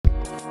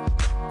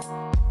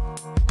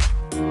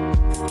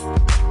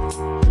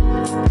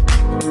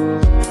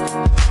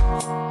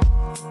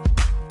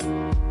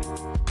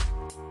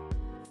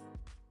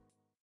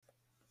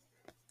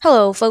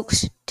Hello,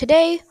 folks.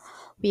 Today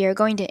we are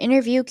going to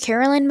interview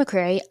Caroline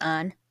MacRAE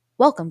on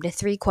Welcome to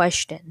Three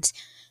Questions.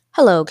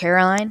 Hello,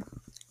 Caroline.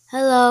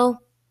 Hello.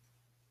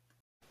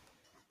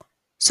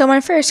 So,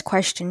 my first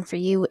question for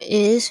you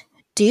is: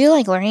 do you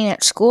like learning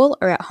at school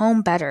or at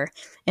home better,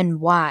 and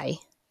why?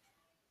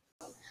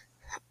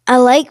 I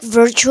like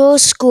virtual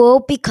school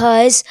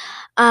because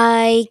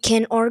I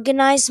can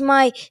organize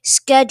my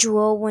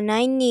schedule when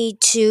I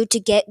need to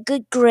get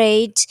good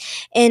grades,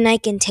 and I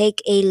can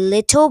take a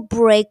little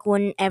break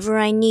whenever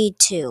I need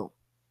to.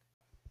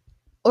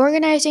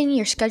 Organizing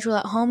your schedule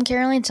at home,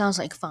 Caroline, sounds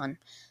like fun.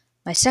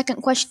 My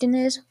second question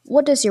is: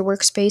 what does your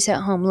workspace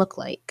at home look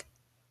like?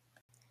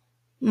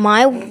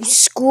 My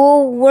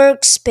school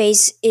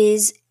workspace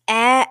is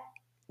at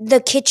the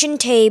kitchen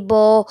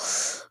table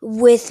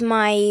with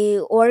my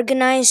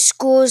organized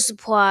school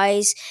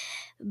supplies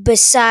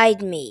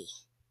beside me.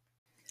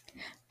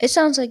 It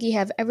sounds like you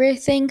have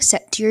everything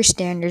set to your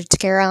standards,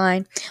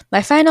 Caroline.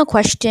 My final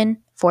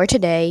question for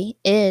today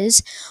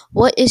is: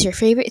 what is your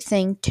favorite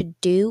thing to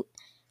do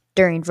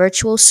during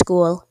virtual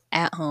school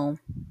at home?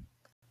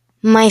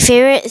 My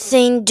favorite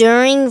thing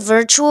during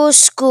virtual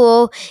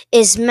school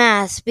is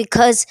math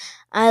because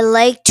I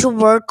like to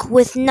work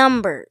with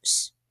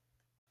numbers.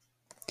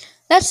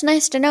 That's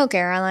nice to know,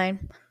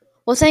 Caroline.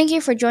 Well, thank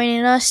you for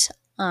joining us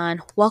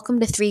on Welcome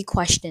to Three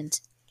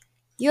Questions.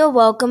 You're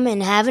welcome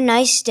and have a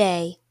nice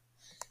day.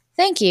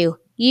 Thank you.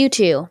 You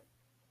too.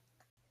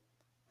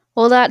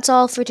 Well, that's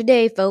all for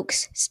today,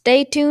 folks.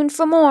 Stay tuned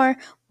for more.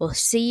 We'll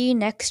see you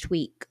next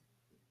week.